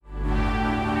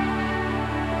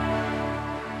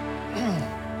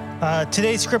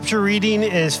Today's scripture reading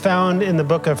is found in the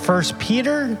book of 1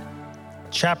 Peter,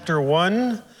 chapter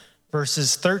 1,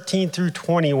 verses 13 through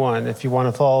 21, if you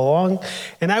want to follow along.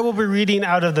 And I will be reading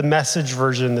out of the Message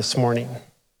version this morning.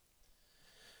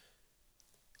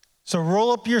 So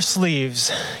roll up your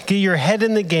sleeves, get your head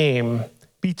in the game,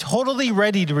 be totally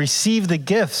ready to receive the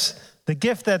gift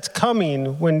that's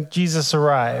coming when Jesus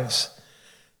arrives.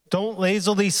 Don't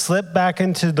lazily slip back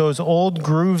into those old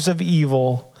grooves of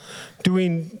evil,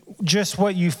 doing just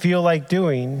what you feel like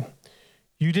doing.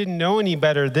 You didn't know any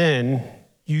better then,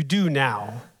 you do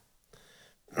now.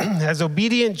 As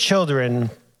obedient children,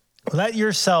 let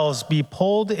yourselves be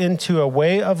pulled into a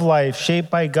way of life shaped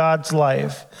by God's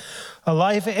life, a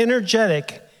life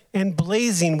energetic and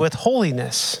blazing with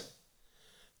holiness.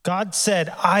 God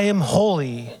said, I am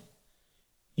holy,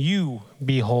 you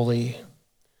be holy.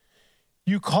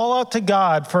 You call out to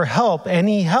God for help and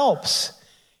he helps.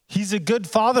 He's a good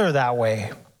father that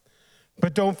way.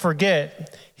 But don't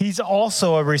forget, he's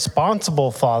also a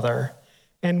responsible father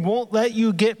and won't let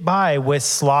you get by with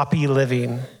sloppy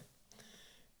living.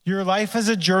 Your life is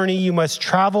a journey you must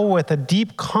travel with a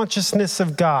deep consciousness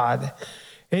of God.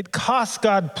 It costs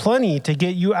God plenty to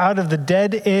get you out of the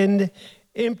dead-end,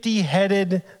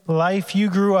 empty-headed life you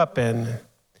grew up in.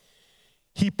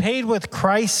 He paid with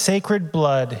Christ's sacred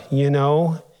blood, you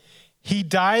know. He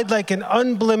died like an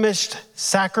unblemished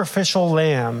sacrificial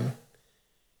lamb.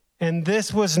 And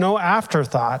this was no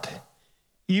afterthought,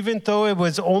 even though it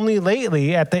was only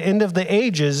lately, at the end of the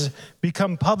ages,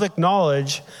 become public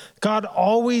knowledge. God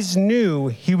always knew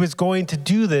he was going to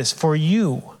do this for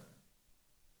you.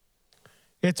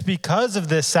 It's because of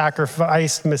this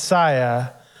sacrificed Messiah,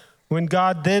 when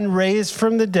God then raised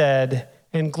from the dead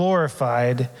and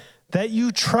glorified, that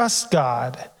you trust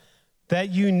God,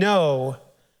 that you know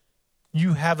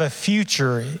you have a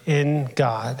future in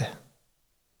God.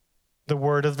 The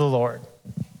word of the Lord.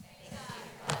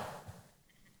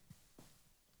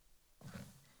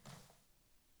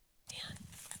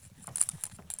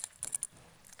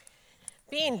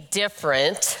 Being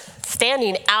different,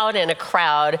 standing out in a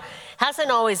crowd,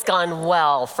 hasn't always gone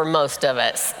well for most of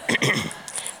us.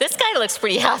 This guy looks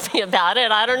pretty happy about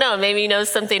it. I don't know, maybe he knows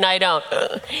something I don't.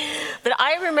 But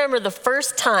I remember the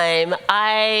first time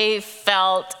I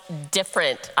felt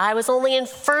different. I was only in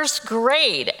first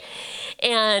grade.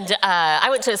 And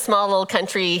I went to a small little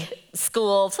country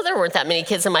school, so there weren't that many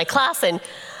kids in my class. And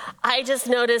I just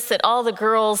noticed that all the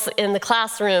girls in the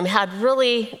classroom had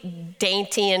really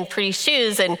dainty and pretty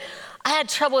shoes. And I had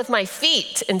trouble with my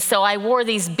feet. And so I wore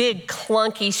these big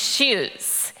clunky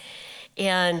shoes.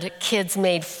 And kids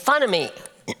made fun of me.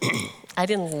 I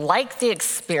didn't like the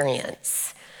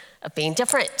experience of being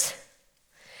different.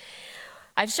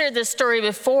 I've shared this story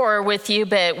before with you,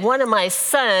 but one of my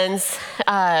sons,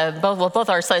 both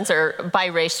our sons are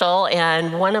biracial,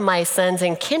 and one of my sons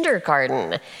in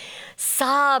kindergarten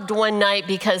sobbed one night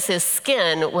because his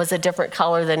skin was a different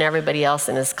color than everybody else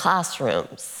in his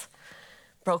classrooms.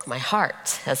 Broke my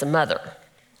heart as a mother.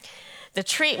 The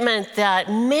treatment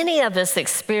that many of us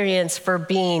experience for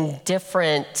being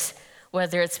different,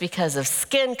 whether it's because of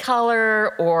skin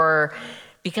color or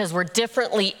because we're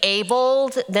differently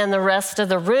abled than the rest of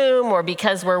the room, or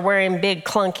because we're wearing big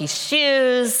clunky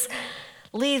shoes,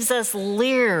 leaves us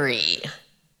leery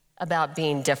about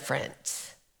being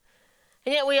different.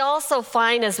 And yet we also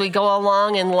find as we go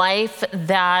along in life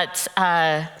that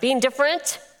being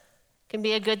different can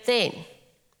be a good thing.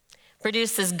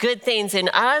 Produces good things in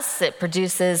us, it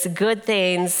produces good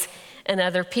things in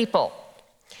other people.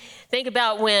 Think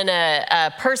about when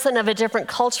a person of a different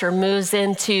culture moves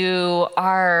into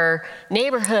our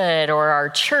neighborhood or our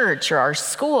church or our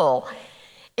school.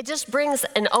 It just brings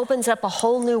and opens up a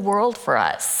whole new world for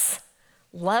us.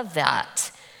 Love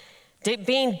that.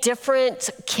 Being different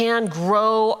can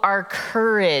grow our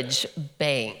courage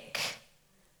bank.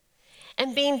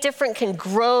 And being different can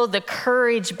grow the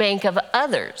courage bank of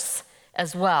others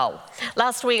as well.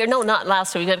 A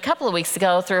couple of weeks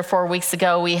ago, 3 or 4 weeks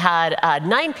ago, we had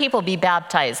 9 people be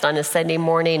baptized on a Sunday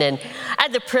morning, and I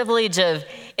had the privilege of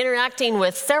interacting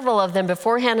with several of them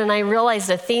beforehand, and I realized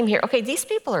a theme here. Okay, these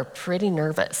people are pretty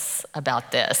nervous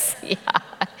about this. Yeah.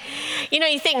 You know,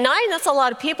 you think 9, that's a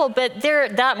lot of people, but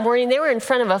that morning they were in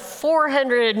front of a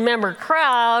 400-member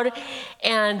crowd,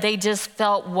 and they just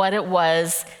felt what it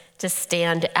was to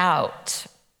stand out.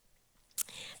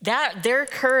 Their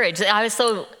courage, I was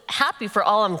so happy for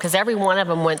all of them because every one of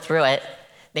them went through it.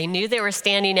 They knew they were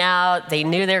standing out. They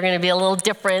knew they were going to be a little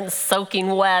different, soaking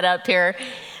wet up here.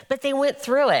 But they went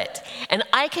through it. And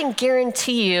I can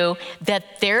guarantee you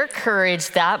that their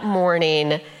courage that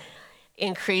morning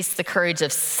increased the courage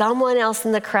of someone else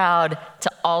in the crowd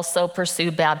to also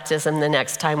pursue baptism the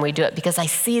next time we do it, because I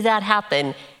see that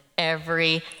happen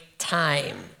every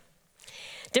time.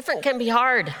 Different can be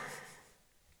hard.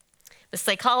 The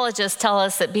psychologists tell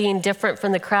us that being different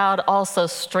from the crowd also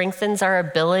strengthens our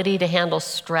ability to handle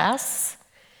stress,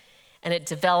 and it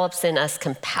develops in us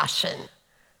compassion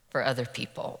for other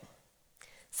people.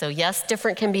 So yes,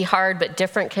 different can be hard, but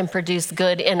different can produce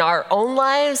good in our own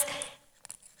lives,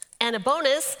 and a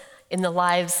bonus, in the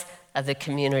lives of the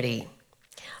community.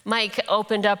 Mike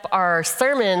opened up our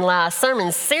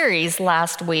sermon series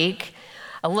last week,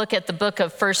 a look at the book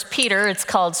of 1 Peter. It's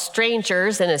called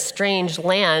Strangers in a Strange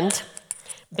Land,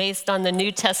 based on the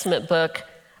New Testament book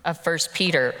of 1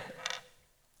 Peter.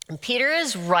 And Peter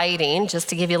is writing, just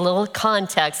to give you a little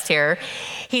context here,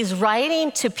 he's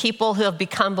writing to people who have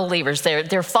become believers.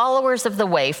 They're followers of the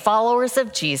way, followers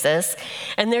of Jesus,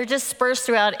 and they're dispersed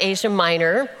throughout Asia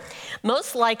Minor.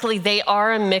 Most likely they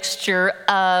are a mixture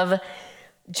of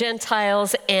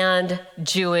Gentiles and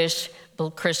Jewish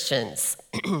Christians.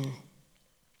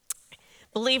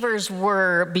 Believers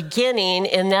were beginning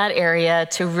in that area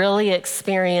to really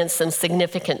experience some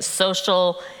significant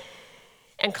social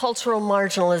and cultural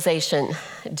marginalization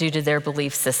due to their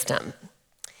belief system.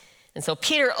 And so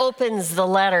Peter opens the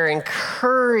letter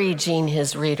encouraging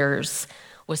his readers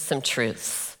with some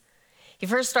truths. He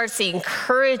first starts, he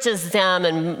encourages them,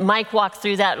 and Mike walked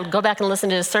through that. Go back and listen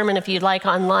to his sermon if you'd like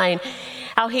online,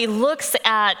 how he looks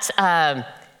at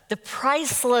the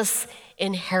priceless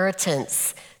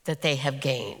inheritance that they have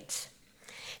gained.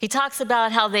 He talks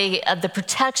about how the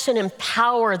protection and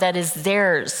power that is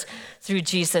theirs through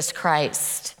Jesus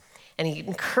Christ. And he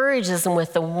encourages them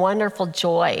with the wonderful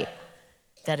joy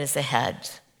that is ahead.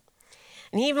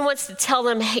 And he even wants to tell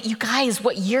them, hey, you guys,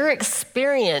 what you're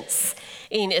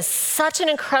experiencing is such an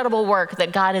incredible work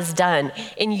that God has done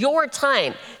in your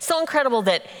time. So incredible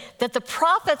that the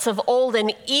prophets of old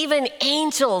and even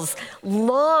angels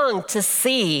long to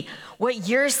see what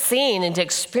you're seeing and to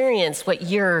experience what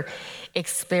you're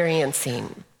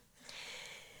experiencing.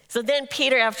 So then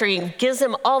Peter, after he gives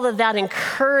them all of that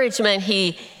encouragement,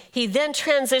 he then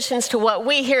transitions to what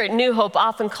we here at New Hope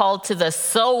often call to the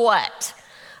so what.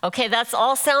 Okay, that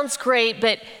all sounds great,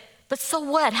 but so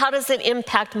what? How does it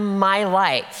impact my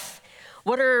life?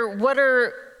 What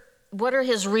are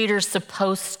his readers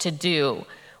supposed to do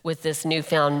with this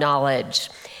newfound knowledge?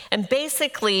 And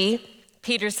basically,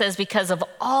 Peter says, because of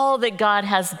all that God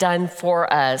has done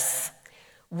for us,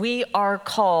 we are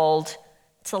called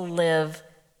to live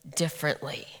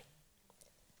differently.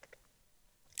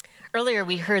 Earlier,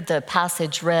 we heard the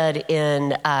passage read in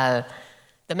the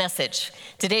Message.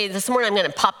 This morning, I'm going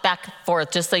to pop back and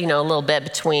forth, just so you know, a little bit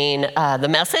between the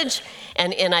Message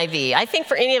and NIV. I think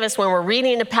for any of us, when we're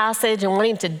reading a passage and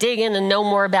wanting to dig in and know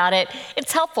more about it,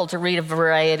 it's helpful to read a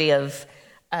variety of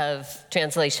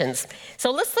translations.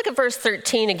 So let's look at verse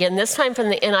 13 again, this time from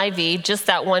the NIV, just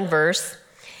that one verse.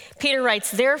 Peter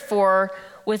writes, therefore,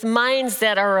 with minds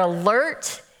that are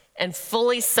alert and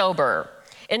fully sober.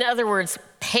 In other words,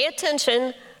 pay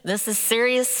attention. This is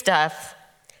serious stuff.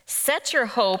 Set your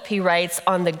hope, he writes,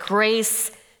 on the grace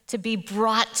to be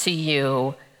brought to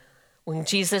you when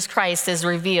Jesus Christ is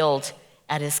revealed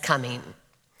at his coming.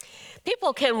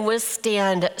 People can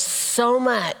withstand so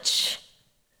much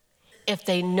if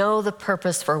they know the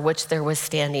purpose for which they're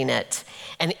withstanding it,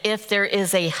 and if there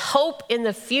is a hope in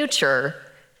the future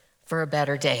for a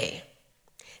better day.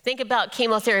 Think about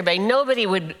chemotherapy. Nobody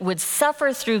would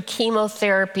suffer through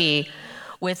chemotherapy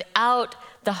without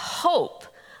the hope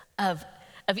of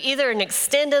either an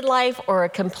extended life or a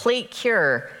complete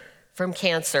cure from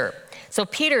cancer. So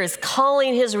Peter is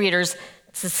calling his readers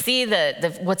to see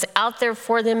what's out there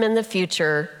for them in the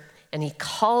future, and he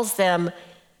calls them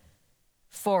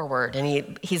forward.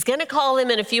 And he's going to call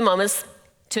them in a few moments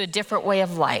to a different way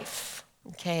of life,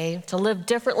 okay? To live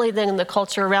differently than the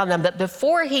culture around them. But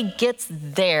before he gets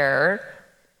there,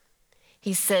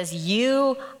 he says,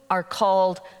 you are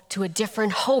called to a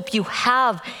different hope. You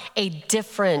have a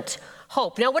different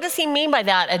hope. Now, what does he mean by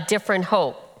that, a different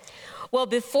hope? Well,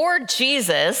 before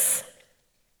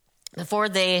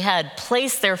they had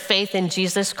placed their faith in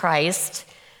Jesus Christ,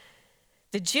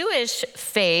 the Jewish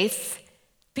faith,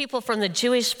 people from the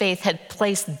Jewish faith had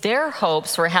placed their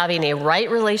hopes for having a right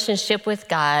relationship with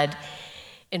God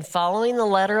in following the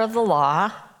letter of the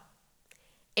law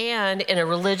and in a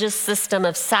religious system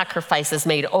of sacrifices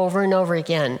made over and over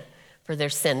again for their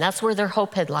sin. That's where their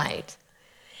hope had lied.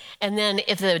 And then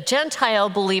if the Gentile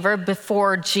believer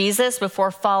before Jesus,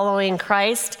 before following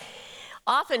Christ,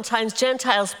 oftentimes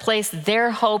Gentiles place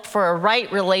their hope for a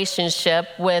right relationship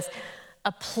with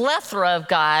a plethora of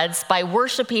gods by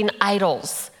worshiping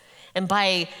idols and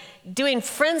by doing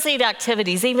frenzied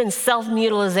activities, even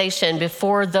self-mutilation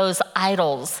before those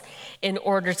idols in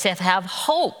order to have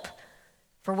hope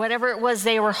for whatever it was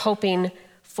they were hoping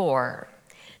for.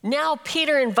 Now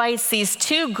Peter invites these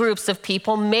two groups of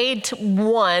people made to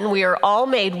one, we are all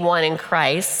made one in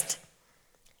Christ,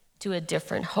 to a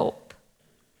different hope.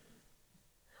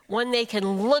 One they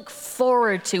can look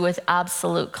forward to with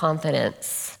absolute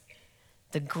confidence.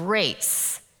 The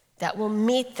grace that will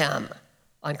meet them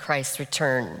on Christ's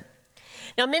return.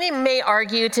 Now, many may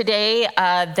argue today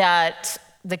that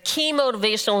the key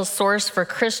motivational source for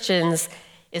Christians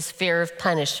is fear of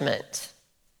punishment.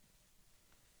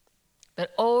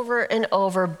 But over and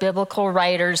over, biblical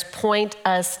writers point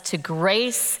us to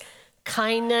grace,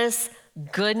 kindness,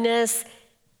 goodness,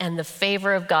 and the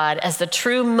favor of God as the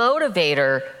true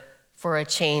motivator for a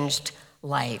changed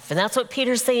life. And that's what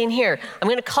Peter's saying here. I'm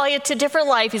going to call you to different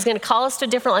life. He's going to call us to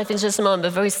different life in just a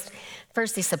moment. But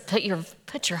first he said, put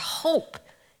your hope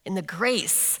in the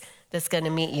grace that's going to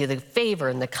meet you, the favor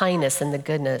and the kindness and the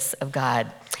goodness of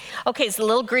God. Okay, it's a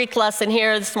little Greek lesson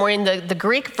here this morning. The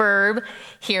Greek verb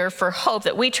here for hope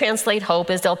that we translate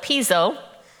hope is elpizo.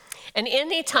 And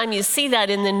anytime you see that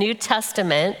in the New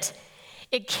Testament,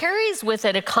 it carries with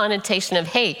it a connotation of,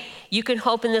 hey, you can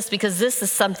hope in this because this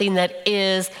is something that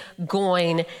is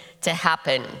going to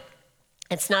happen.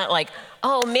 It's not like,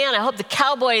 oh man, I hope the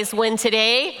Cowboys win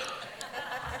today.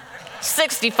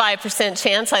 65%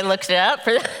 chance, I looked it up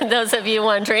for those of you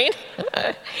wondering.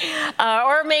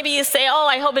 Or maybe you say, oh,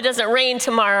 I hope it doesn't rain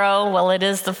tomorrow. Well, it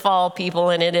is the fall, people,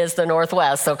 and it is the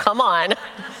Northwest, so come on.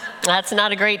 That's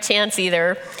not a great chance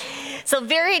either. So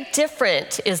very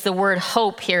different is the word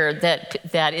hope here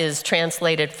that is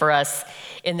translated for us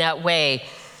in that way.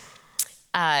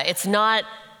 It's not,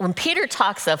 when Peter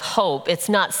talks of hope, it's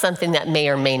not something that may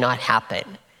or may not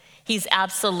happen. He's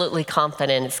absolutely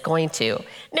confident it's going to.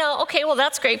 Now, okay, well,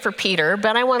 that's great for Peter,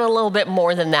 but I want a little bit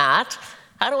more than that.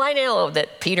 How do I know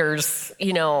that Peter's,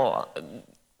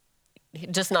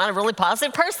 just not a really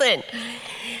positive person?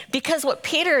 Because what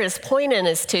Peter is pointing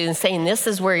us to and saying this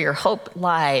is where your hope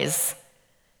lies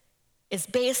is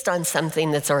based on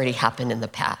something that's already happened in the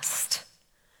past.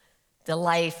 The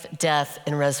life, death,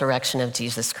 and resurrection of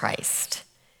Jesus Christ.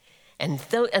 And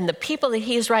the people that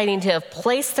he's writing to have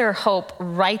placed their hope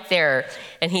right there.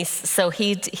 And he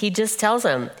just tells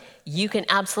them, you can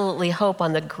absolutely hope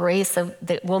on the grace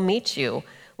that will meet you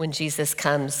when Jesus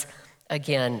comes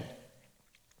again.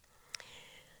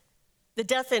 The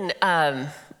death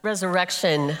and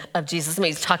resurrection of Jesus, let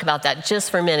me talk about that just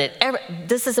for a minute.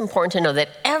 This is important to know that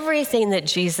everything that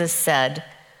Jesus said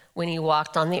when he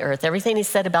walked on the earth, everything he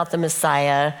said about the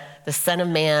Messiah, the Son of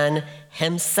Man,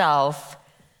 himself,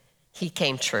 he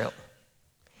came true.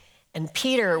 And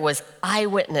Peter was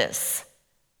eyewitness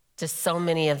to so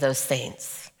many of those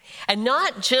things. And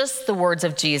not just the words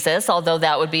of Jesus, although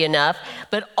that would be enough,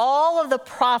 but all of the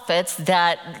prophets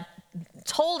that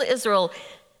told Israel,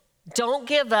 don't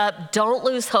give up, don't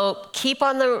lose hope, keep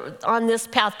on this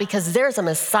path because there's a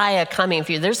Messiah coming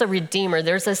for you. There's a Redeemer,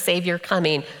 there's a Savior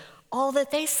coming. All that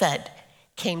they said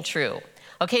came true.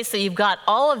 Okay, so you've got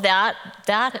all of that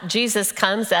Jesus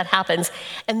comes, that happens.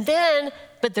 And then,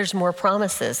 but there's more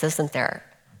promises, isn't there?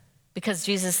 Because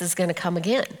Jesus is going to come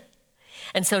again.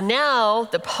 And so now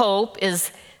the Pope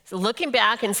is looking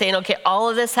back and saying, okay, all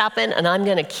of this happened, and I'm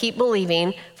going to keep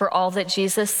believing for all that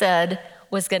Jesus said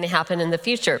was going to happen in the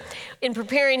future. In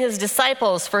preparing his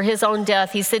disciples for his own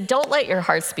death, he said, don't let your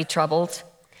hearts be troubled.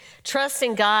 Trust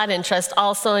in God and trust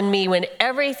also in me. When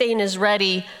everything is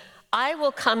ready, I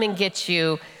will come and get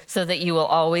you so that you will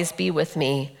always be with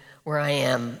me where I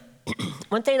am.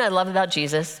 One thing I love about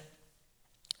Jesus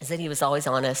is that he was always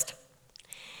honest.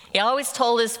 He always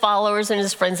told his followers and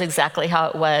his friends exactly how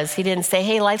it was. He didn't say,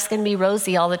 hey, life's going to be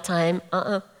rosy all the time.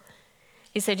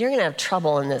 He said, you're going to have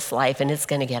trouble in this life and it's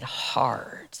going to get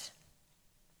hard.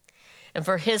 And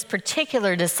for his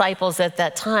particular disciples at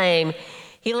that time,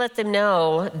 he let them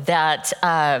know that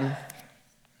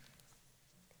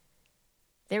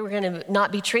they were going to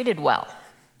not be treated well,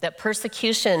 that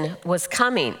persecution was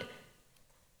coming,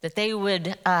 that they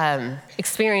would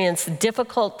experience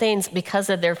difficult things because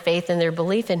of their faith and their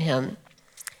belief in him.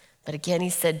 But again, he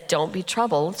said, don't be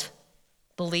troubled.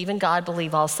 Believe in God,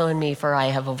 believe also in me, for I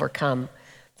have overcome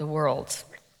the world.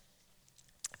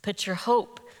 Put your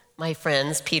hope, my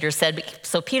friends, Peter said.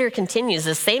 So Peter continues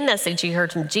the same message he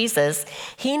heard from Jesus.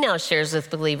 He now shares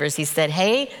with believers. He said,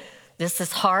 hey, this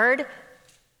is hard,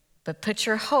 but put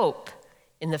your hope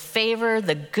in the favor,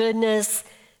 the goodness,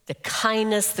 the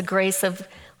kindness, the grace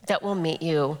that will meet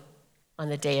you on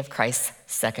the day of Christ's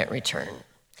second return.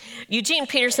 Eugene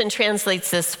Peterson translates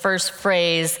this first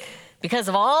phrase, Because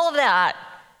of all of that,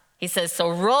 he says, so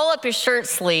roll up your shirt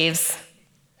sleeves,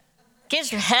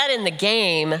 get your head in the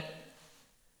game.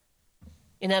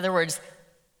 In other words,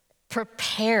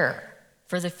 prepare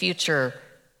for the future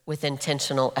with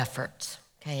intentional effort,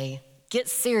 okay? Get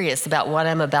serious about what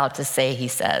I'm about to say, he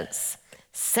says.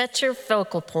 Set your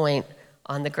focal point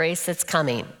on the grace that's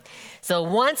coming. So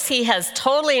once he has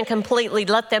totally and completely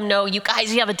let them know, you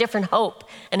guys, you have a different hope,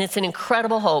 and it's an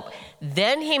incredible hope,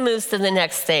 then he moves to the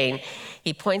next thing.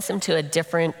 He points them to a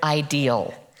different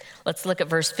ideal. Let's look at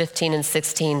verse 15 and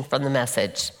 16 from the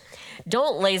Message.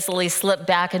 Don't lazily slip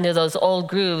back into those old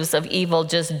grooves of evil,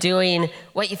 just doing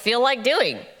what you feel like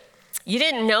doing. You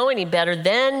didn't know any better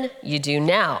then, you do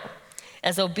now.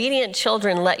 As obedient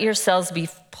children, let yourselves be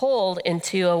pulled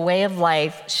into a way of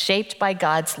life shaped by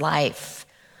God's life,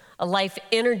 a life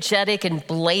energetic and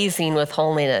blazing with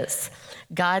holiness.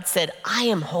 God said, I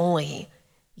am holy,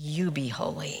 you be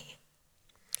holy.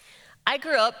 I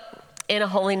grew up in a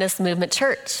holiness movement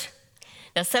church.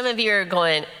 Now, some of you are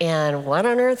going, and what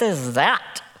on earth is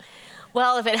that?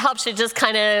 Well, if it helps you just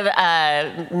kind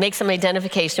of make some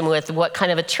identification with what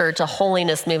kind of a church a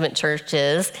holiness movement church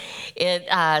is,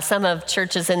 some of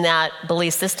churches in that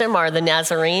belief system are the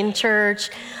Nazarene Church,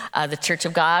 the Church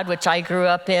of God, which I grew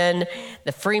up in,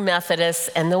 the Free Methodists,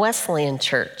 and the Wesleyan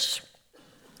Church.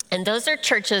 And those are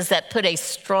churches that put a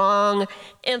strong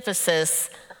emphasis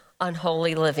on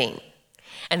holy living.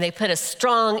 And they put a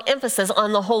strong emphasis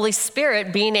on the Holy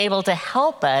Spirit being able to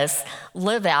help us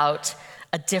live out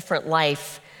a different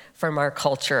life from our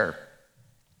culture.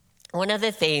 One of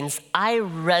the things I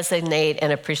resonate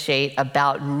and appreciate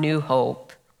about New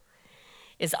Hope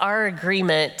is our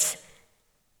agreement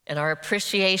and our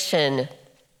appreciation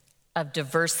of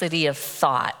diversity of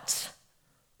thought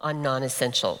on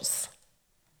non-essentials.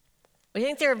 We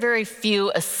think there are very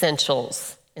few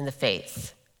essentials in the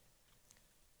faith.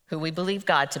 Who we believe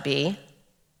God to be,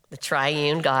 the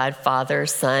triune God, Father,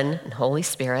 Son, and Holy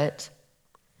Spirit.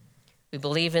 We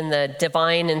believe in the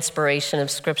divine inspiration of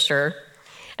Scripture,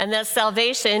 and that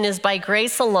salvation is by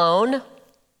grace alone.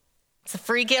 It's a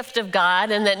free gift of God,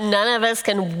 and that none of us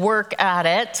can work at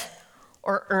it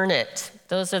or earn it.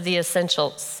 Those are the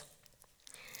essentials.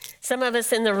 Some of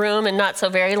us in the room, and not so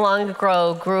very long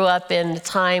ago, grew up in a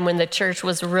time when the church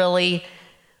was really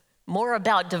more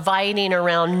about dividing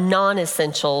around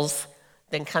non-essentials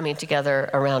than coming together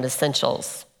around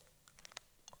essentials.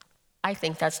 I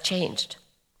think that's changed.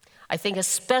 I think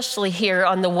especially here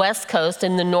on the West Coast,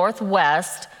 in the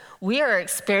Northwest, we are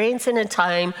experiencing a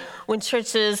time when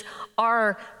churches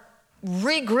are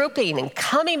regrouping and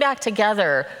coming back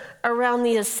together around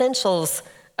the essentials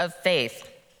of faith.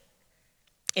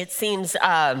 It seems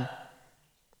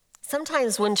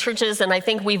sometimes when churches, and I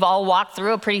think we've all walked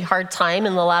through a pretty hard time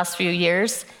in the last few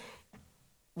years,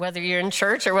 whether you're in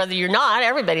church or whether you're not,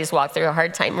 everybody's walked through a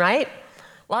hard time, right?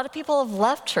 A lot of people have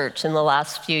left church in the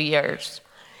last few years.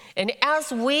 And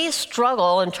as we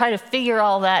struggle and try to figure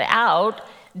all that out,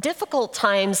 difficult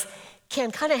times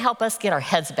can kind of help us get our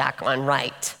heads back on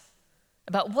right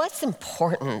about what's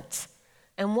important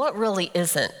and what really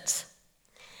isn't.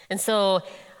 And so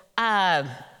I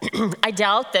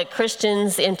doubt that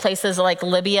Christians in places like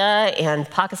Libya and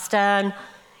Pakistan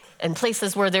and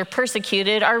places where they're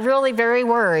persecuted are really very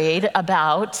worried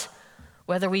about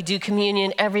whether we do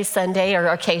communion every Sunday or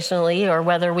occasionally, or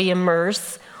whether we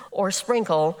immerse or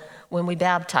sprinkle when we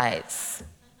baptize.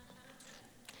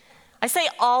 I say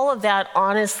all of that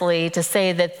honestly to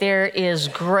say that there is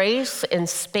grace and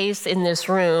space in this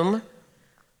room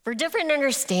for different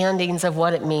understandings of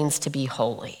what it means to be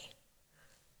holy.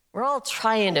 We're all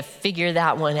trying to figure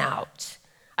that one out.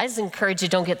 I just encourage you,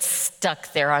 don't get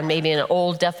stuck there on maybe an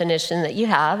old definition that you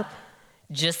have.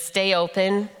 Just stay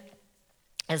open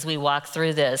as we walk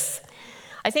through this.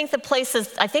 I think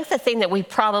the thing that we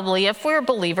probably, if we're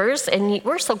believers, and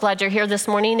we're so glad you're here this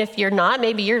morning. If you're not,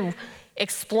 maybe you're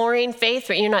exploring faith,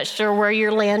 but you're not sure where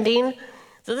you're landing.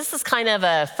 So this is kind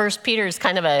of First Peter is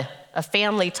kind of a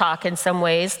family talk in some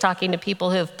ways, talking to people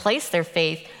who have placed their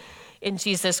faith in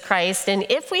Jesus Christ. And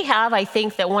if we have, I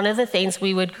think that one of the things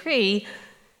we would agree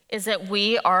is that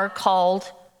we are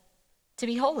called to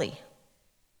be holy.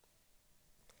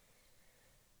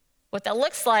 What that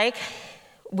looks like,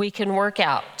 we can work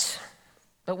out,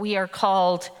 but we are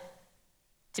called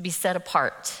to be set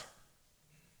apart,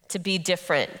 to be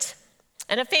different.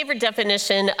 And a favorite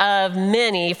definition of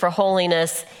many for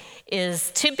holiness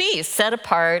is to be set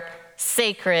apart,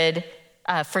 sacred,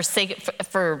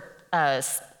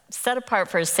 set apart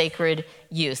for a sacred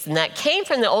use. And that came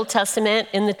from the Old Testament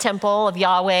in the temple of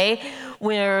Yahweh,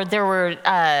 where there were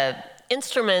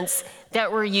instruments that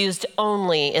were used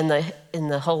only in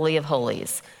the Holy of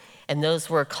Holies. And those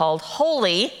were called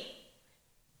holy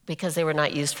because they were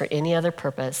not used for any other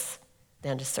purpose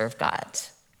than to serve God.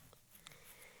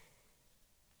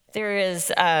 There is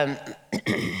the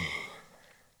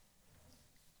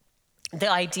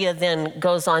idea then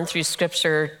goes on through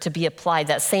Scripture to be applied.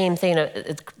 That same thing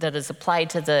that is applied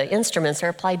to the instruments are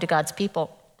applied to God's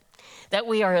people. That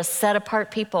we are a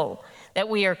set-apart people. That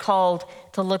we are called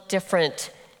to look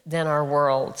different than our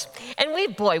world. And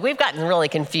we've gotten really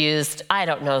confused, I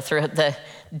don't know, through the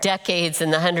decades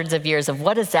and the hundreds of years of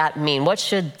what does that mean? What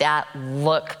should that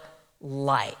look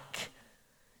like?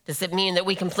 Does it mean that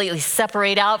we completely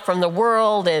separate out from the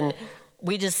world and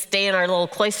we just stay in our little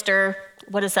cloister?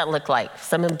 What does that look like?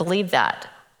 Some believe that.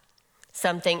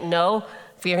 Some think, no,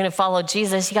 if you're going to follow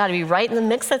Jesus, you got to be right in the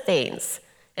mix of things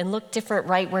and look different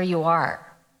right where you are.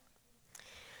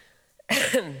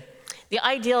 The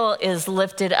ideal is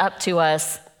lifted up to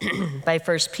us by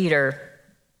 1 Peter.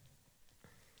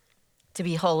 To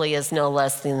be holy is no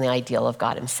less than the ideal of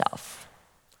God himself.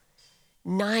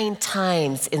 9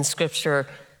 times in Scripture,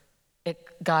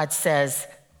 God says,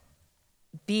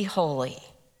 be holy,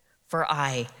 for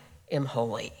I am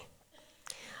holy.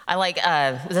 I like,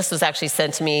 this was actually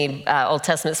sent to me, Old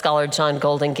Testament scholar John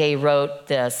Golden Gay wrote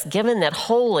this: given that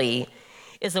holy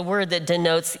is a word that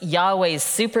denotes Yahweh's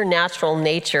supernatural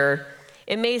nature,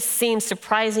 it may seem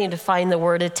surprising to find the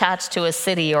word attached to a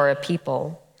city or a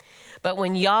people. But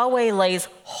when Yahweh lays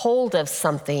hold of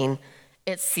something,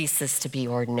 it ceases to be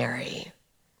ordinary.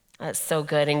 That's so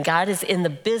good. And God is in the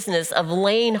business of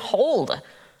laying hold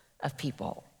of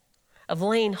people, of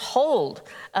laying hold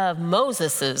of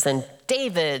Moses's and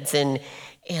David's and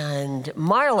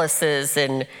Marlis's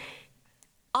and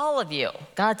all of you.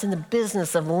 God's in the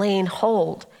business of laying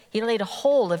hold. He laid a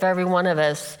hold of every one of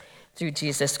us through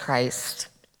Jesus Christ.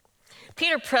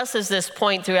 Peter presses this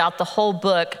point throughout the whole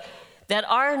book that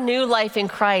our new life in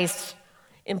Christ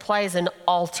implies an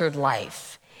altered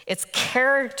life. It's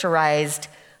characterized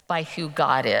by who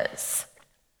God is.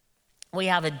 We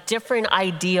have a different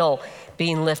ideal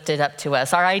being lifted up to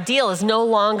us. Our ideal is no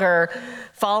longer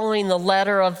following the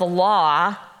letter of the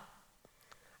law.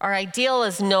 Our ideal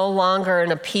is no longer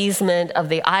an appeasement of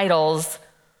the idols,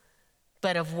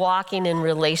 but of walking in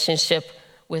relationship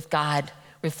with God,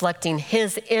 reflecting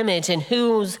his image and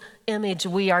whose image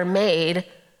we are made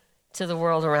to the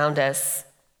world around us.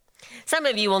 Some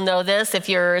of you will know this,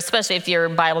 especially if you're a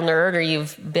Bible nerd or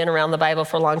you've been around the Bible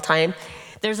for a long time.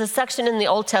 There's a section in the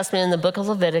Old Testament in the book of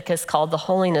Leviticus called the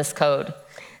Holiness Code.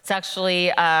 It's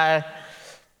actually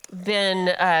been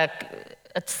a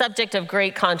subject of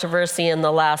great controversy in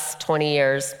the last 20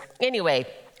 years. Anyway,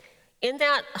 in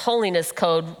that Holiness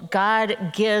Code,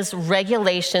 God gives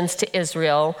regulations to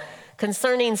Israel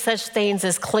concerning such things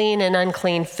as clean and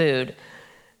unclean food,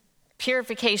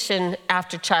 purification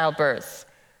after childbirth,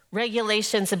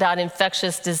 regulations about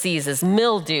infectious diseases,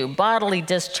 mildew, bodily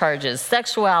discharges,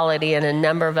 sexuality, and a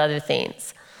number of other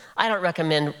things. I don't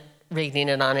recommend reading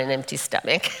it on an empty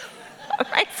stomach.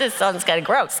 Right? This sounds kind of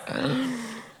gross.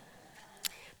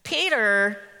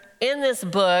 Peter, in this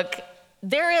book,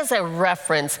 there is a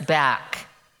reference back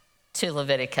to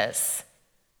Leviticus,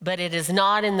 but it is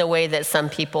not in the way that some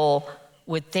people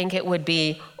would think it would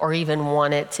be or even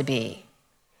want it to be.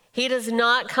 He does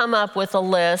not come up with a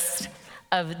list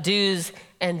of do's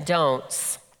and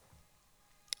don'ts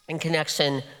in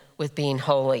connection with being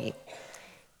holy.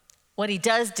 What he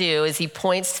does do is he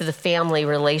points to the family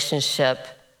relationship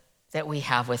that we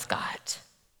have with God.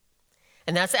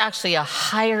 And that's actually a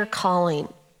higher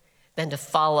calling than to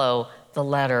follow the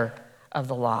letter of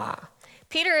the law.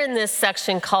 Peter in this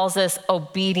section calls us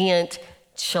obedient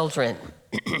children.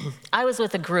 I was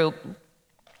with a group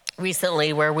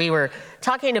recently where we were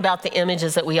talking about the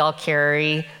images that we all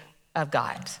carry of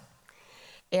God.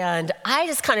 And I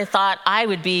just kind of thought I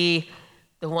would be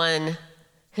the one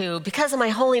who, because of my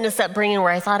holiness upbringing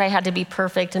where I thought I had to be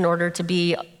perfect in order to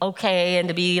be okay and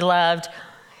to be loved,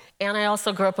 and I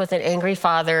also grew up with an angry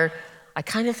father, I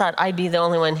kind of thought I'd be the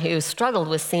only one who struggled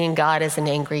with seeing God as an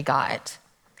angry God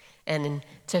and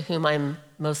to whom I'm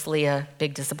mostly a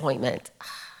big disappointment.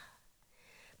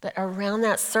 But around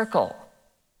that circle,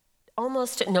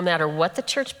 almost no matter what the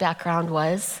church background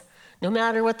was, no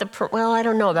matter what I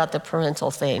don't know about the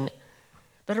parental thing,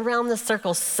 but around the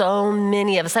circle, so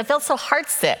many of us, I felt so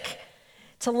heartsick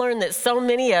to learn that so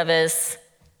many of us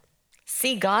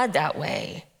see God that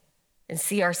way and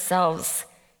see ourselves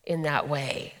in that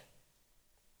way.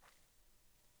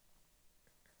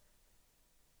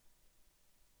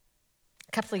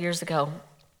 A couple of years ago,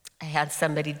 I had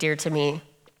somebody dear to me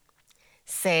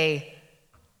say,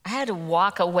 I had to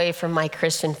walk away from my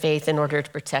Christian faith in order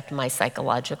to protect my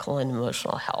psychological and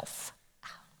emotional health.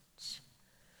 Ouch.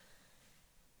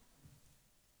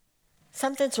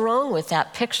 something's wrong with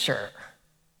that picture.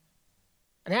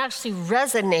 And I actually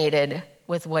resonated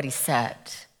with what he said.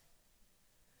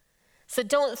 So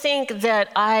don't think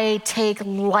that I take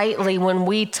lightly when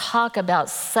we talk about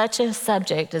such a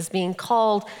subject as being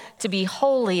called to be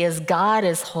holy as God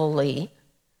is holy,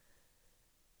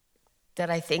 that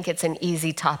I think it's an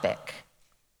easy topic.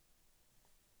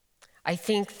 I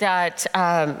think that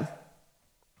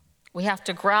we have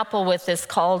to grapple with this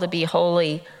call to be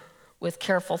holy with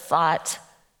careful thought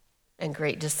and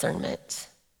great discernment.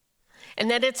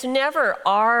 And that it's never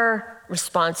our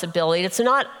responsibility, it's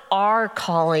not our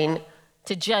calling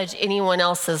to judge anyone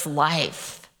else's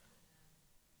life.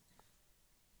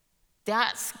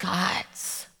 That's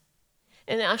God's.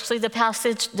 And actually the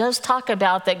passage does talk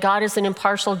about that God is an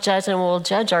impartial judge and will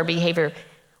judge our behavior.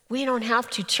 We don't have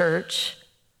to, church,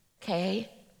 okay?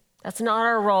 That's not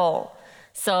our role.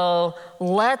 So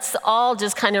let's all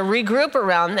just kind of regroup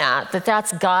around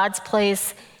that's God's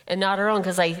place and not our own,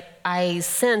 because I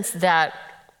sense that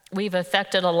we've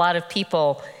affected a lot of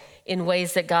people in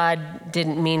ways that God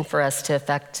didn't mean for us to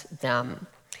affect them.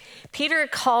 Peter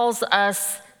calls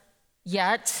us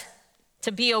yet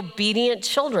to be obedient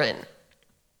children.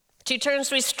 Two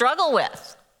terms we struggle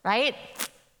with, right?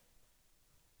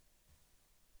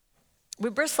 We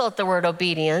bristle at the word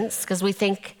obedience because we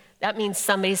think that means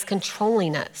somebody's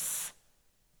controlling us.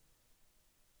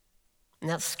 And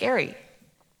that's scary.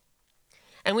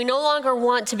 And we no longer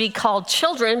want to be called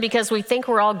children because we think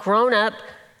we're all grown up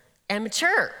and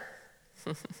mature.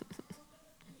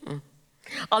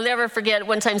 I'll never forget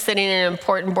one time sitting in an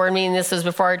important board meeting. This was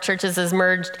before our churches has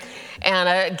merged.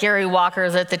 And Gary Walker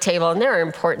is at the table, and there are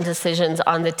important decisions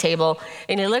on the table.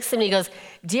 And he looks at me and he goes,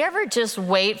 "Do you ever just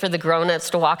wait for the grown-ups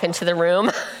to walk into the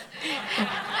room?"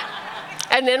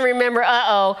 And then remember,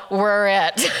 we're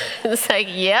it. It's like,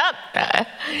 yep.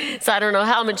 So I don't know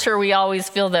how mature we always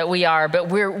feel that we are, but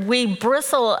we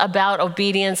bristle about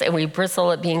obedience and we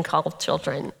bristle at being called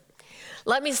children.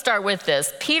 Let me start with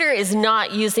this. Peter is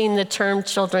not using the term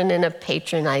children in a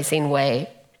patronizing way,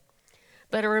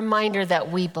 but a reminder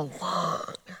that we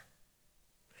belong.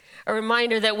 A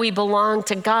reminder that we belong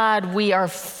to God. We are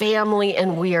family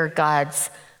and we are God's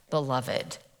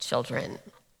beloved children.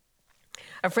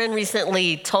 A friend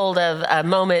recently told of a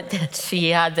moment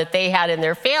that they had in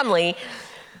their family,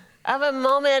 of a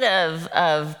moment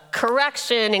of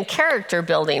correction and character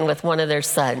building with one of their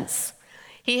sons.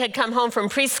 He had come home from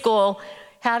preschool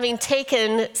having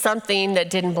taken something that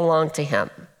didn't belong to him.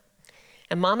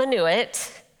 And Mama knew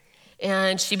it,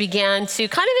 and she began to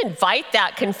kind of invite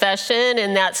that confession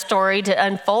and that story to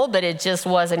unfold, but it just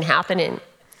wasn't happening.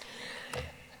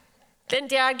 Then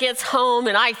Dad gets home,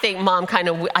 and I think Mom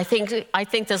I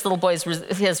think this little boy's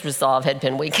his resolve had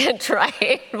been weakened,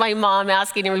 right? My mom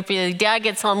asking him repeatedly. Dad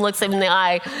gets home, looks him in the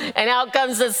eye, and out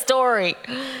comes the story.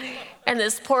 And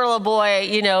this poor little boy,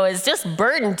 is just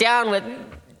burdened down with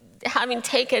having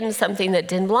taken something that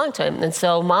didn't belong to him. And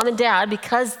so Mom and Dad,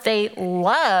 because they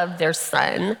love their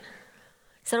son,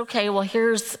 said, okay, well,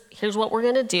 here's what we're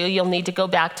going to do. You'll need to go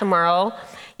back tomorrow.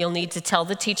 You'll need to tell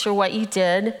the teacher what you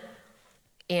did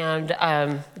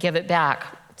and give it back.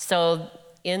 So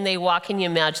in they walk, and you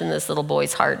imagine this little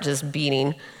boy's heart just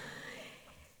beating.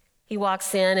 He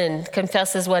walks in and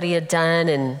confesses what he had done,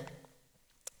 and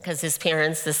because his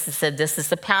parents said, this is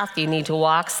the path you need to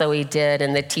walk, so he did.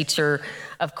 And the teacher,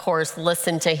 of course,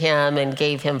 listened to him and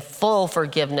gave him full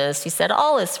forgiveness. He said,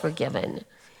 all is forgiven.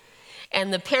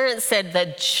 And the parents said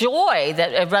the joy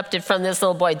that erupted from this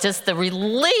little boy, just the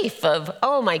relief of,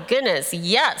 oh my goodness,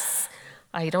 yes,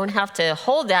 I don't have to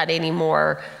hold that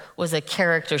anymore, was a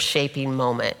character-shaping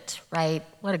moment, right?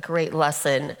 What a great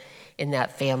lesson in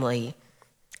that family.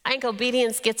 I think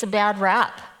obedience gets a bad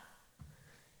rap.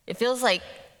 It feels like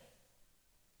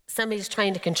somebody's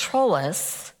trying to control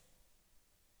us.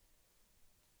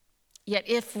 Yet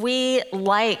if we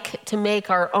like to make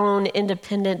our own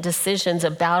independent decisions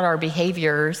about our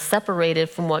behavior separated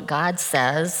from what God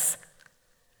says,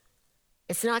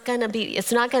 it's not going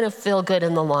to feel good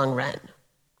in the long run.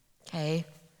 Okay?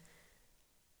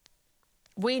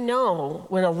 We know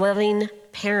when a loving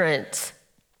parent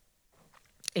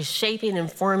is shaping and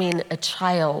forming a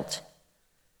child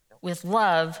with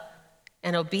love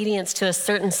and obedience to a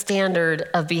certain standard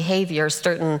of behavior,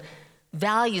 certain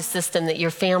value system that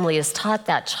your family has taught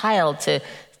that child, to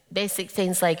basic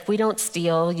things like, we don't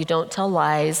steal, you don't tell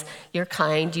lies, you're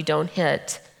kind, you don't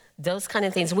hit, those kind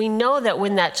of things. We know that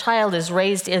when that child is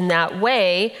raised in that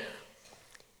way,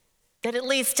 that it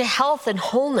leads to health and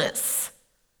wholeness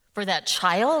for that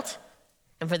child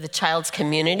and for the child's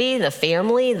community, the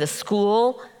family, the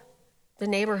school, the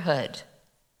neighborhood.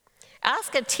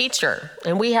 Ask a teacher,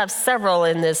 and we have several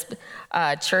in this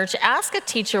church. Ask a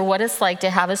teacher what it's like to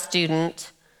have a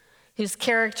student whose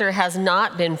character has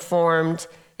not been formed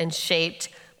and shaped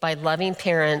by loving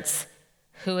parents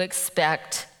who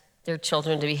expect their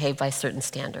children to behave by certain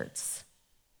standards.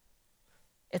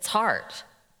 It's hard.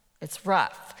 It's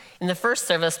rough. In the first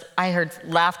service, I heard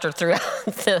laughter throughout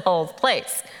the whole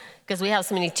place because we have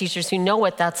so many teachers who know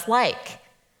what that's like.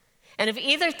 And if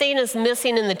either thing is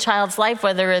missing in the child's life,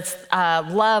 whether it's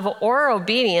love or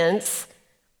obedience,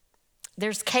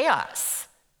 there's chaos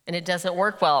and it doesn't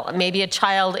work well. Maybe a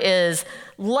child is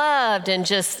loved and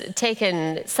just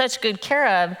taken such good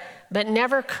care of, but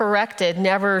never corrected,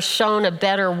 never shown a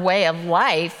better way of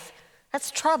life.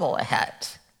 That's trouble ahead.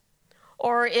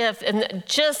 Or if, and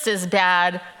just as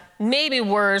bad, maybe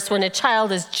worse, when a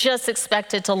child is just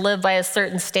expected to live by a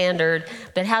certain standard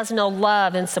but has no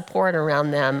love and support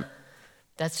around them,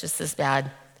 that's just as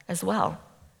bad as well.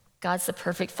 God's the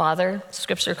perfect father.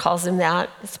 Scripture calls him that.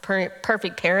 He's a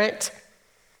perfect parent.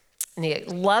 And he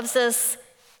loves us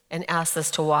and asks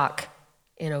us to walk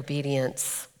in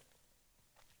obedience.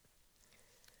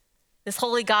 This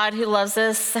holy God who loves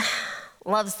us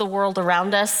loves the world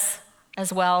around us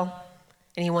as well.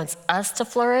 And he wants us to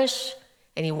flourish,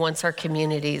 and he wants our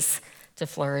communities to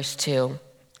flourish too.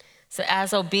 So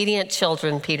as obedient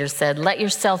children, Peter said, let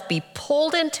yourself be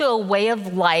pulled into a way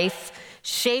of life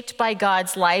shaped by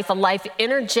God's life, a life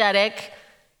energetic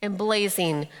and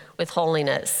blazing with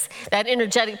holiness. That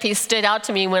energetic piece stood out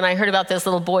to me when I heard about this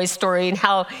little boy's story and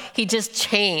how he just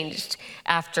changed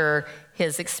after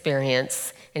his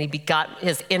experience and he got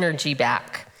his energy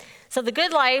back. So the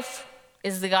good life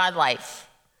is the God life.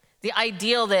 The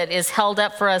ideal that is held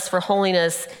up for us for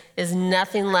holiness is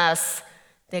nothing less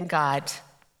than God.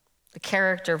 The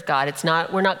character of God.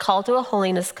 We're not called to a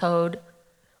holiness code.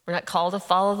 We're not called to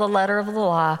follow the letter of the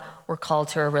law. We're called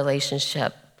to a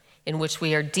relationship in which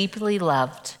we are deeply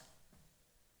loved,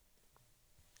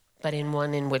 but in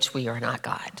one in which we are not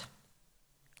God.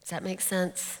 Does that make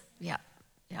sense? Yeah.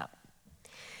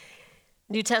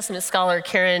 New Testament scholar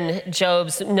Karen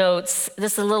Jobes notes,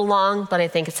 this is a little long, but I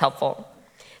think it's helpful.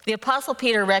 The Apostle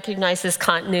Peter recognizes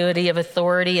continuity of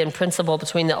authority and principle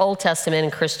between the Old Testament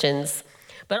and Christians,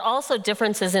 but also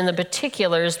differences in the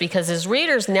particulars because his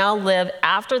readers now live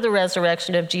after the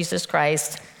resurrection of Jesus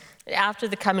Christ, after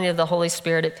the coming of the Holy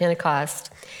Spirit at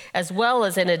Pentecost, as well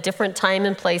as in a different time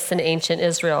and place than ancient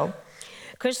Israel.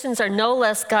 Christians are no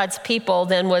less God's people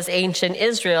than was ancient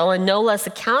Israel, and no less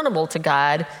accountable to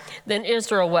God than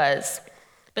Israel was.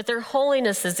 But their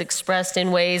holiness is expressed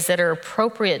in ways that are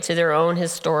appropriate to their own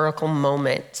historical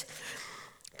moment.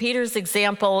 Peter's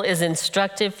example is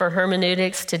instructive for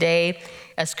hermeneutics today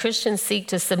as Christians seek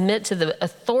to submit to the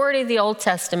authority of the Old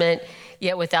Testament,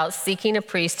 yet without seeking a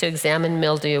priest to examine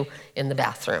mildew in the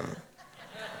bathroom.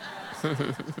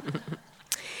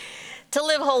 To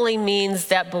live holy means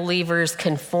that believers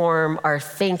conform our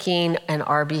thinking and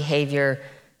our behavior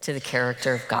to the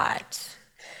character of God.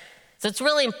 So it's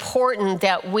really important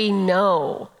that we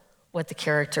know what the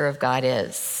character of God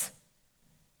is.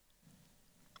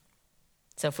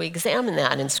 So if we examine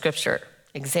that in Scripture,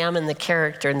 examine the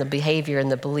character and the behavior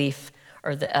and the belief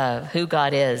or who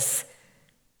God is,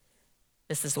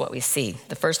 this is what we see.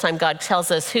 The first time God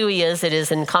tells us who he is, it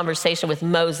is in conversation with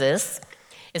Moses.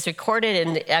 It's recorded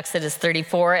in Exodus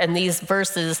 34, and these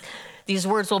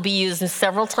words will be used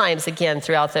several times again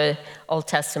throughout the Old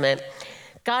Testament.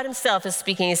 God himself is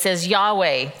speaking. He says,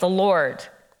 Yahweh, the Lord,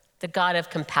 the God of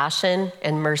compassion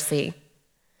and mercy.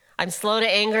 I'm slow to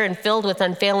anger and filled with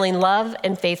unfailing love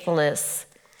and faithfulness.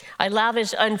 I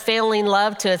lavish unfailing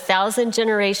love to 1,000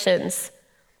 generations.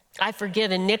 I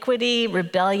forgive iniquity,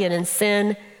 rebellion, and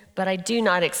sin, but I do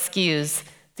not excuse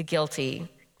the guilty.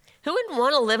 Who wouldn't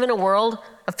want to live in a world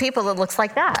of people that looks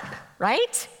like that,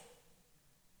 right?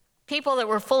 People that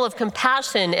were full of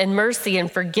compassion and mercy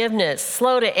and forgiveness,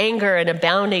 slow to anger and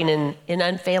abounding in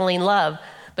unfailing love,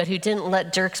 but who didn't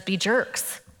let jerks be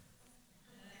jerks.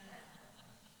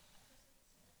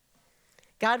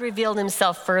 God revealed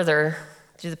himself further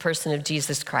through the person of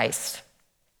Jesus Christ.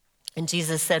 And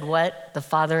Jesus said what? The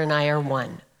Father and I are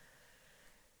one.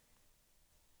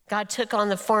 God took on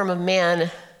the form of man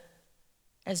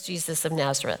as Jesus of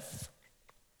Nazareth.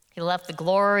 He left the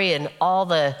glory and all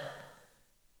the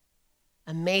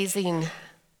amazing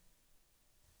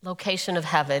location of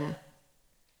heaven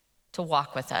to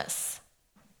walk with us.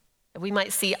 That we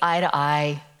might see eye to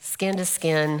eye, skin to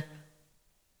skin,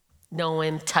 know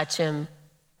him, touch him.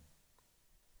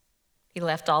 He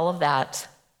left all of that.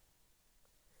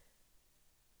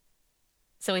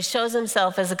 So he shows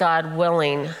himself as a God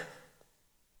willing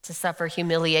to suffer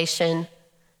humiliation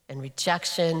and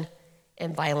rejection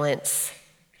and violence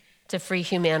to free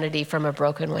humanity from a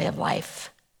broken way of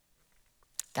life.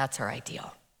 That's our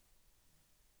ideal.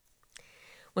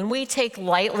 When we take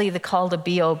lightly the call to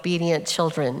be obedient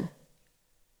children,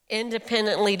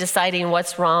 independently deciding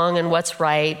what's wrong and what's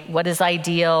right, what is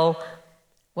ideal,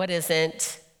 what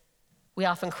isn't, we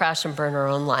often crash and burn our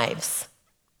own lives.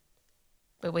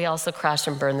 But we also crash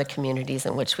and burn the communities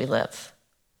in which we live.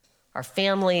 Our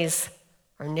families,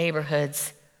 our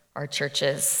neighborhoods, our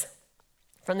churches.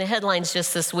 From the headlines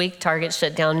just this week, Target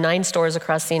shut down 9 stores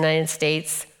across the United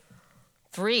States,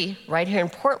 3 right here in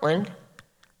Portland,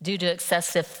 due to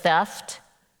excessive theft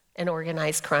and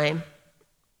organized crime.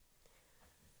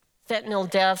 Fentanyl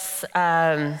deaths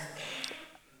are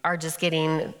just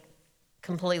getting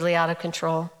completely out of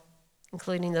control,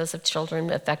 including those of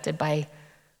children affected by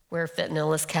where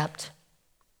fentanyl is kept.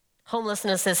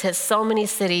 Homelessness has hit so many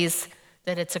cities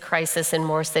that it's a crisis in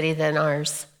more cities than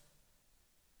ours.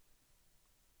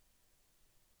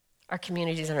 Our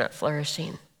communities are not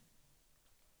flourishing.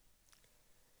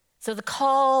 So the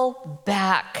call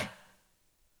back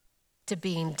to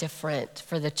being different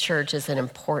for the church is an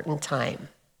important time.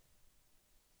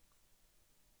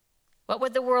 How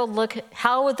would the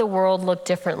world look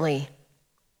differently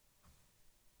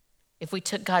if we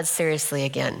took God seriously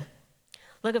again?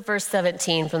 Look at verse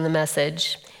 17 from the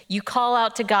Message. You call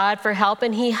out to God for help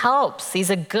and he helps. He's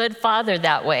a good father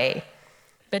that way.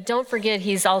 But don't forget,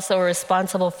 he's also a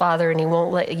responsible father and he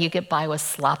won't let you get by with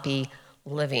sloppy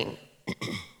living.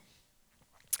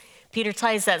 Peter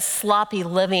ties that sloppy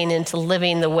living into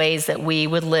living the ways that we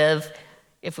would live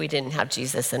if we didn't have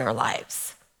Jesus in our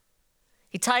lives.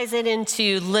 He ties it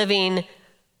into living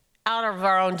out of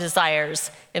our own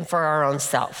desires and for our own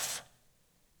self.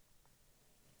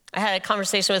 I had a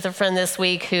conversation with a friend this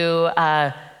week who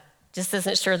just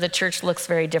isn't sure the church looks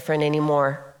very different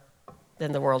anymore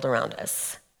than the world around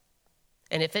us.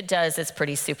 And if it does, it's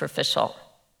pretty superficial.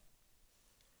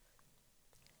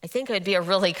 I think it would be a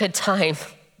really good time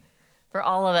for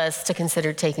all of us to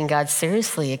consider taking God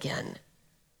seriously again.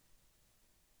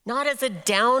 Not as a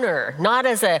downer, not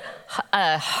as a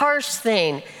harsh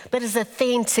thing, but as a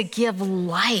thing to give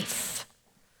life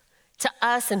to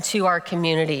us and to our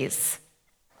communities.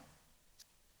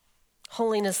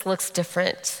 Holiness looks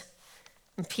different.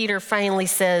 And Peter finally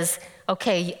says,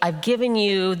 okay, I've given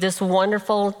you this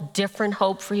wonderful, different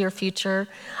hope for your future.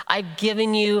 I've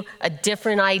given you a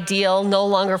different ideal, no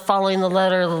longer following the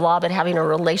letter of the law, but having a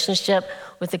relationship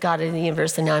with the God of the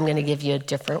universe, and now I'm going to give you a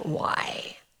different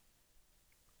why.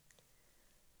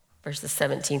 Verses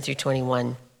 17 through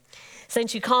 21.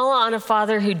 Since you call on a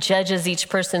Father who judges each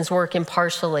person's work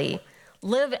impartially,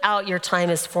 live out your time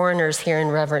as foreigners here in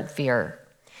reverent fear.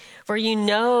 For you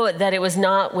know that it was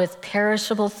not with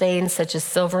perishable things such as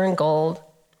silver and gold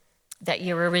that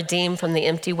you were redeemed from the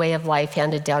empty way of life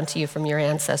handed down to you from your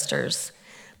ancestors,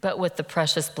 but with the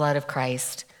precious blood of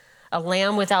Christ, a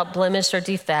lamb without blemish or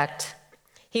defect.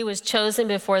 He was chosen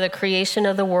before the creation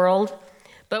of the world,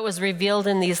 but was revealed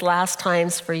in these last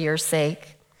times for your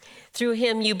sake. Through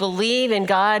him you believe in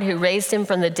God who raised him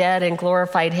from the dead and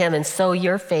glorified him, and so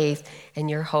your faith and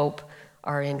your hope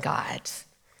are in God.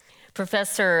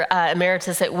 Professor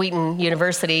Emeritus at Wheaton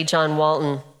University, John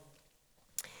Walton,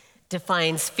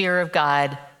 defines fear of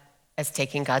God as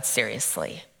taking God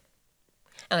seriously.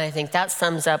 And I think that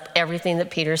sums up everything that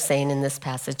Peter's saying in this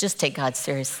passage. Just take God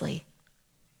seriously.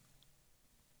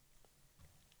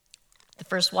 The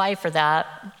first why for that,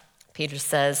 Peter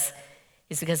says,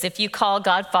 is because if you call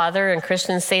God Father, and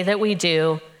Christians say that we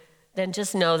do, then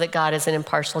just know that God is an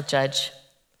impartial judge.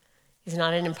 He's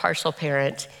not an impartial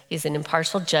parent. He's an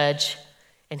impartial judge,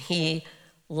 and he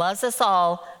loves us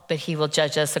all, but he will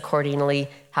judge us accordingly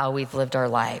how we've lived our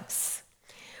lives.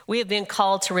 We have been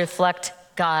called to reflect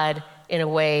God in a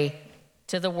way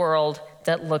to the world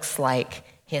that looks like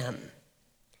him.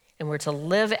 And we're to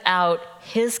live out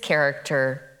his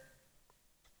character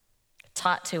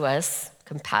taught to us,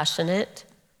 compassionate,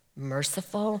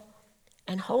 merciful,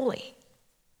 and holy.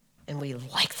 And we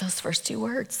like those first 2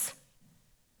 words.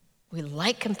 We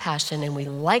like compassion and we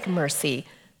like mercy,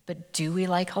 but do we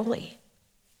like holy?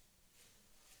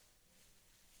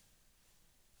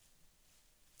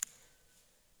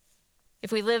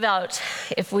 If we leave out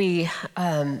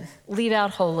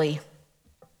holy,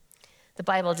 the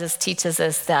Bible just teaches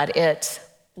us that it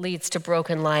leads to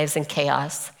broken lives and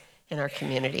chaos in our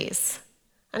communities.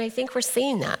 And I think we're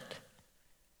seeing that.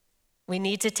 We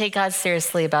need to take God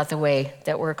seriously about the way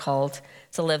that we're called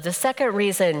to live. The second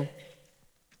reason,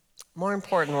 more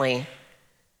importantly,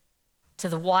 to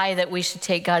the why that we should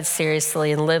take God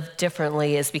seriously and live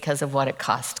differently is because of what it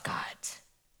cost God.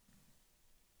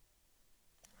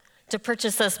 to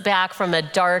purchase us back from a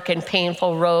dark and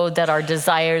painful road that our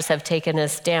desires have taken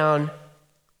us down.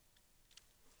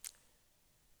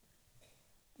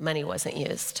 Money wasn't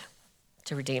used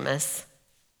to redeem us.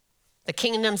 The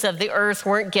kingdoms of the earth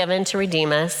weren't given to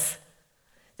redeem us.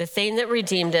 The thing that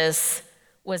redeemed us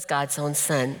was God's own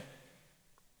Son.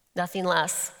 Nothing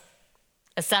less.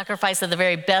 A sacrifice of the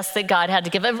very best that God had to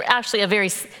give. Actually,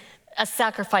 a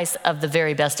sacrifice of the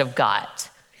very best of God,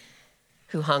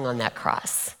 who hung on that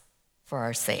cross for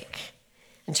our sake.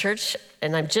 And church,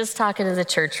 and I'm just talking to the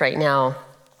church right now,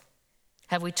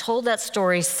 have we told that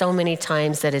story so many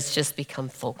times that it's just become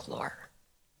folklore?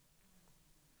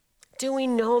 Do we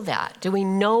know that? Do we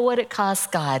know what it costs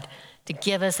God to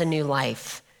give us a new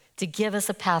life, to give us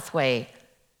a pathway?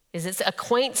 Is it a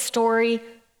quaint story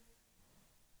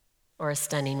or a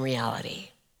stunning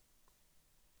reality?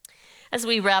 As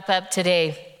we wrap up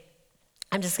today,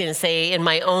 I'm just going to say, in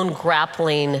my own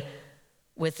grappling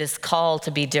with this call to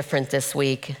be different this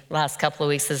week, last couple of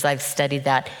weeks as I've studied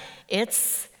that,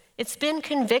 it's been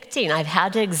convicting. I've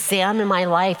had to examine my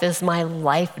life. Is my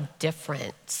life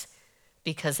different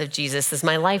because of Jesus? Is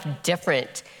my life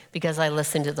different because I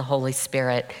listen to the Holy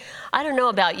Spirit? I don't know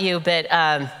about you, but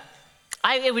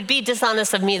it would be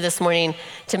dishonest of me this morning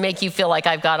to make you feel like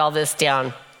I've got all this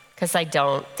down, because I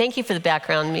don't. Thank you for the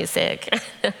background music.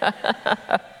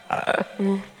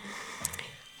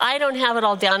 I don't have it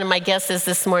all down, and my guess is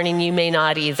this morning you may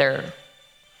not either.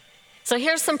 So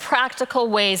here's some practical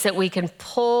ways that we can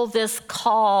pull this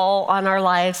call on our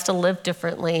lives to live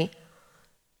differently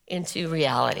into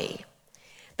reality.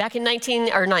 Back in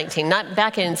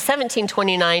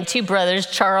 1729, two brothers,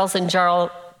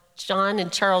 John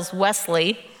and Charles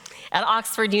Wesley, at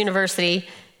Oxford University,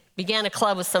 began a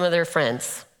club with some of their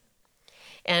friends.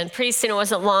 And pretty soon, it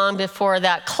wasn't long before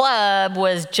that club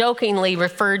was jokingly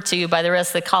referred to by the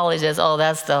rest of the college as, oh,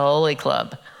 that's the Holy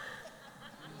Club.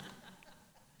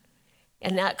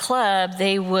 And that club,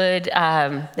 they made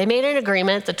an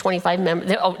agreement, the 25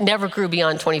 members, never grew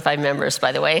beyond 25 members,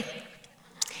 by the way.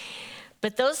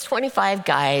 But those 25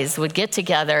 guys would get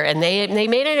together, and they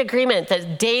made an agreement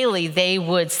that daily they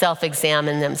would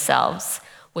self-examine themselves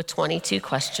with 22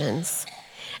 questions.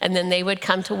 And then they would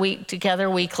come together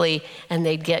weekly, and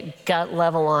they'd get gut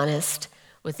level honest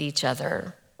with each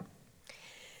other.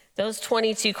 Those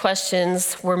 22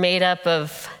 questions were made up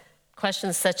of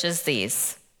questions such as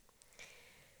these.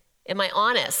 Am I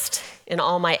honest in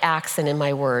all my acts and in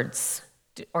my words,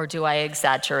 or do I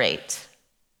exaggerate?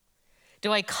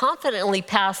 Do I confidently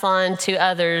pass on to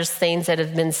others things that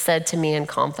have been said to me in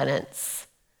confidence?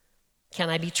 Can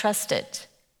I be trusted?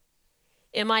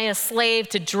 Am I a slave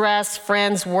to dress,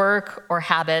 friends, work, or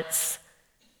habits?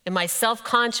 Am I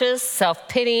self-conscious,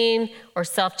 self-pitying, or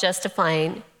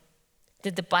self-justifying?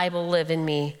 Did the Bible live in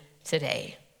me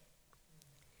today?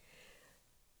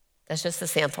 That's just a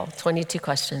sample, 22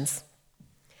 questions.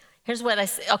 Here's what I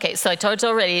say. Okay, so I told you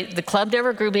already, the club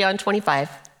never grew beyond 25.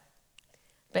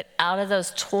 But out of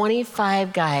those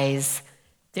 25 guys,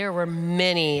 there were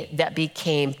many that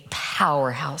became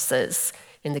powerhouses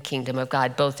in the kingdom of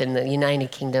God, both in the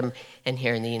United Kingdom and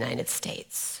here in the United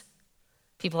States.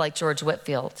 People like George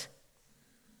Whitefield,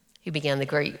 who began the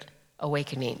Great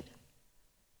Awakening.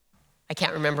 I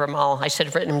can't remember them all. I should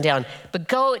have written them down. But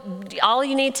all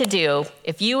you need to do,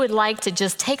 if you would like to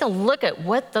just take a look at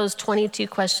what those 22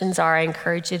 questions are, I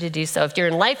encourage you to do so. If you're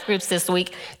in life groups this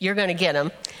week, you're going to get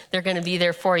them. They're going to be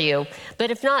there for you.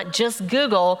 But if not, just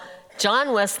Google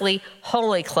John Wesley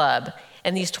Holy Club,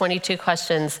 and these 22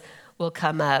 questions will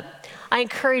come up. I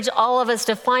encourage all of us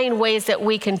to find ways that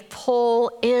we can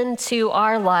pull into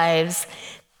our lives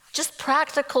just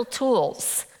practical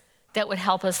tools that would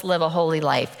help us live a holy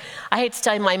life. I hate to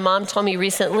tell you, my mom told me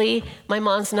recently, my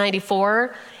mom's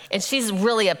 94, and she's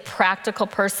really a practical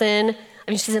person.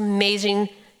 I mean, she's amazing.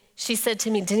 She said to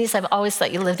me, Denise, I've always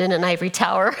thought you lived in an ivory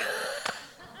tower.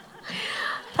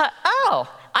 I thought, oh,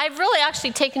 I've really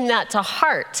actually taken that to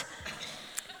heart,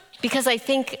 because I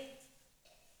think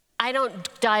I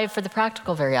don't dive for the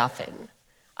practical very often.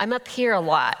 I'm up here a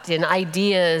lot in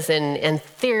ideas and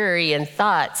theory and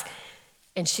thoughts.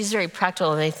 And she's very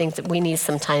practical, and I think that we need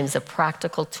sometimes a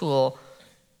practical tool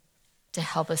to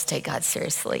help us take God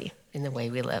seriously in the way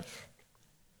we live.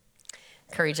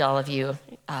 Encourage all of you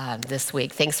this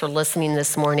week. Thanks for listening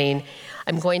this morning.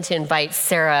 I'm going to invite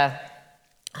Sarah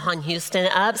Hon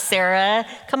Houston up. Sarah,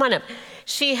 come on up.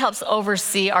 She helps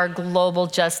oversee our global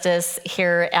justice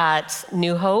here at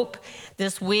New Hope.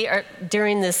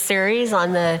 During this series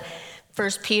on the 1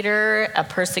 Peter, a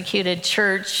persecuted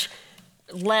church,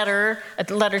 a letter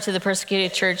to the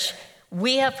persecuted church,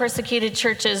 We have persecuted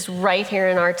churches right here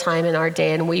in our time, in our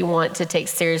day, and we want to take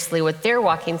seriously what they're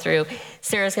walking through.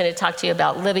 Sarah's going to talk to you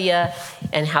about Libya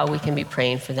and how we can be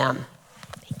praying for them.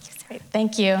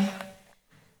 Thank you.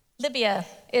 Libya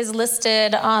is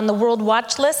listed on the World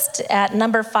Watch List at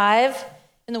number 5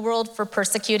 in the world for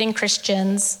persecuting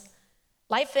Christians.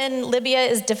 Life in Libya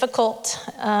is difficult.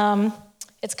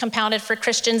 It's compounded for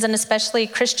Christians and especially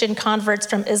Christian converts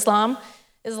from Islam.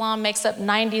 Islam makes up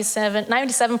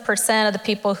 97% of the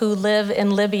people who live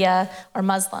in Libya are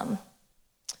Muslim.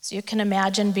 So you can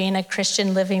imagine being a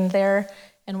Christian living there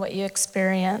and what you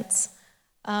experience.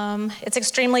 It's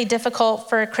extremely difficult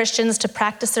for Christians to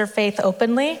practice their faith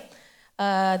openly.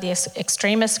 The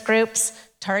extremist groups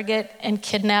target and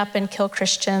kidnap and kill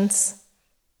Christians.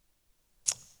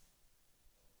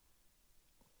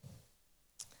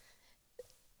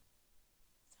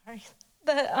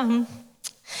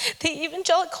 The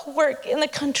evangelical work in the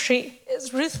country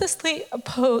is ruthlessly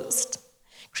opposed.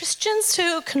 Christians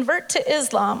who convert to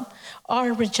Islam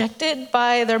are rejected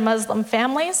by their Muslim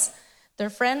families, their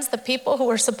friends, the people who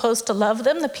are supposed to love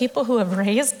them, the people who have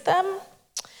raised them.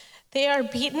 They are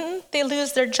beaten, they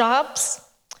lose their jobs,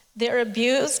 they're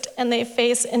abused, and they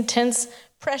face intense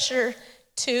pressure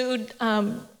to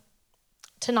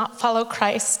not follow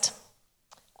Christ.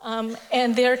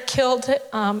 And they're killed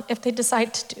if they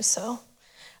decide to do so.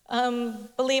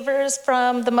 Believers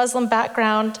from the Muslim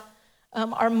background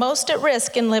are most at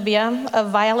risk in Libya of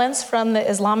violence from the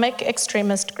Islamic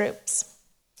extremist groups.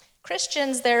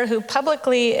 Christians there who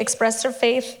publicly express their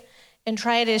faith and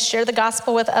try to share the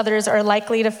gospel with others are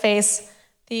likely to face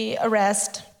the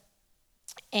arrest,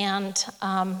 and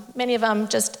many of them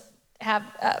just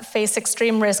face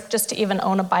extreme risk just to even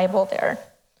own a Bible there.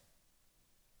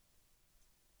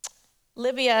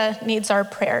 Libya needs our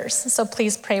prayers, so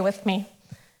please pray with me.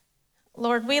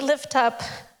 Lord, we lift up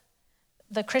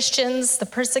the Christians, the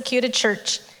persecuted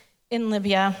church in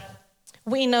Libya.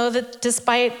 We know that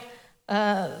despite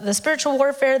the spiritual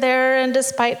warfare there and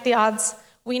despite the odds,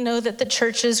 we know that the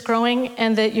church is growing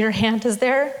and that your hand is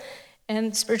there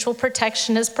and spiritual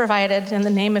protection is provided in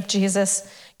the name of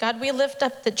Jesus. God, we lift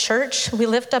up the church. We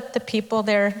lift up the people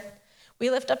there. We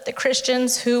lift up the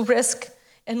Christians who risk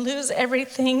and lose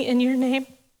everything in your name.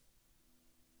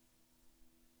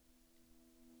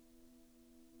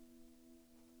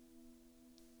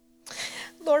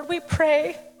 Lord, we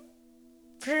pray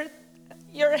for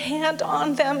your hand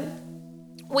on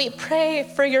them. We pray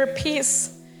for your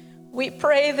peace. We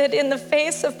pray that in the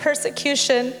face of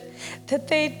persecution, that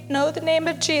they know the name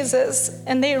of Jesus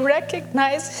and they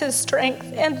recognize his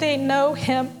strength and they know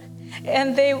him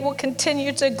and they will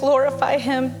continue to glorify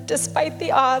him despite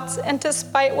the odds and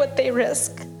despite what they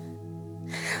risk.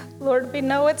 Lord, we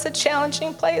know it's a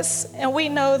challenging place and we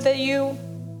know that you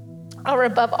are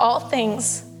above all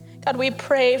things. God, we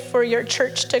pray for your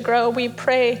church to grow. We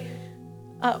pray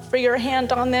for your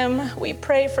hand on them. We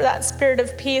pray for that spirit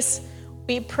of peace.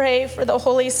 We pray for the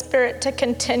Holy Spirit to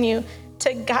continue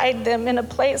to guide them in a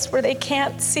place where they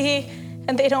can't see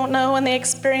and they don't know and they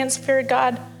experience fear.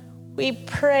 God, we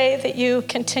pray that you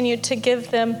continue to give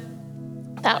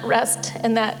them that rest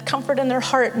and that comfort in their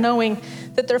heart, knowing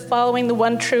that they're following the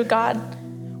one true God.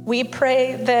 We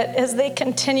pray that as they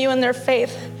continue in their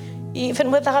faith, even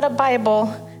without a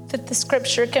Bible, that the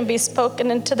scripture can be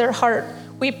spoken into their heart.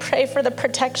 We pray for the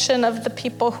protection of the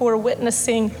people who are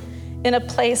witnessing in a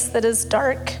place that is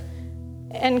dark.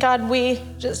 And God, we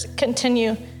just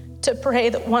continue to pray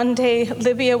that one day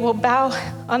Libya will bow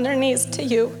on their knees to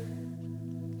you,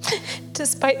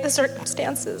 despite the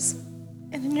circumstances.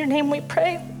 And in your name we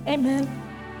pray, amen.